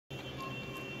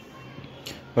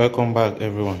Welcome back,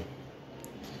 everyone.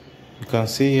 You can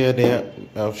see here they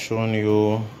have shown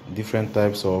you different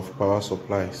types of power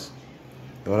supplies.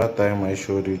 The other time I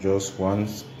showed you just one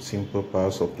simple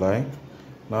power supply.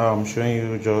 Now I'm showing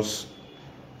you just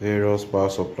various power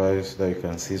supplies that you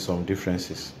can see some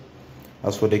differences.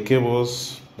 As for the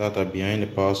cables that are behind the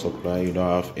power supply, you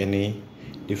don't have any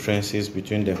differences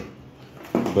between them.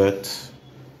 But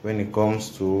when it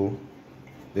comes to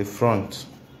the front,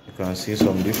 you can see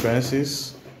some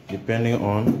differences depending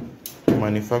on the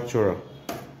manufacturer.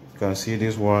 You can see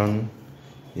this one,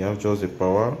 you have just the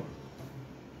power,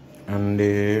 and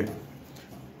the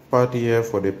part here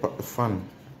for the fan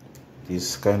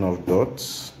is kind of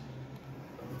dots.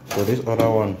 So this other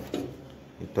one,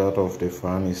 the part of the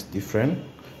fan is different,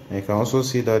 and you can also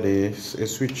see that there is a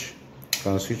switch. You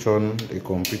can switch on the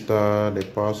computer, the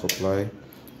power supply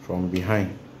from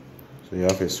behind. So you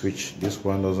have a switch. This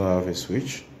one doesn't have a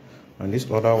switch, and this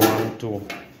other one too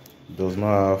does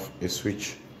not have a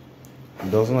switch.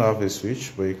 It doesn't have a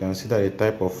switch, but you can see that the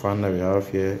type of fan that we have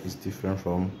here is different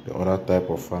from the other type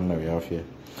of fan that we have here.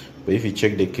 But if you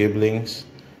check the cablings,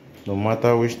 no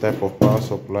matter which type of power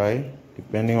supply,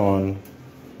 depending on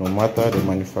no matter the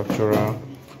manufacturer,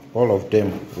 all of them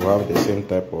will have the same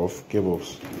type of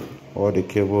cables. All the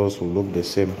cables will look the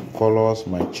same. Colors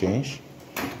might change,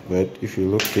 but if you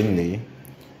look thinly,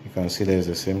 you can see there's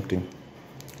the same thing.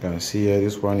 You can see here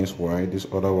this one is white, this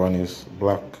other one is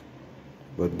black,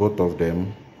 but both of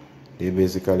them, they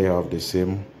basically have the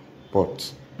same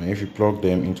ports, and if you plug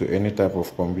them into any type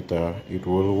of computer, it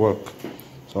will work.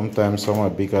 Sometimes some are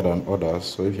bigger than others,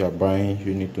 so if you are buying,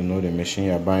 you need to know the machine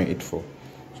you are buying it for,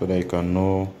 so that you can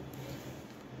know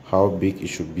how big it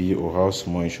should be or how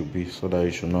small it should be, so that you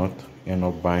should not end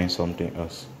up buying something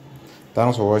else.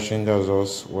 Thanks for watching. That's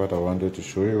just what I wanted to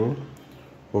show you.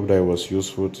 Hope that it was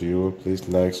useful to you. Please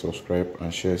like, subscribe,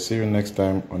 and share. See you next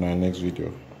time on our next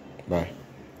video. Bye.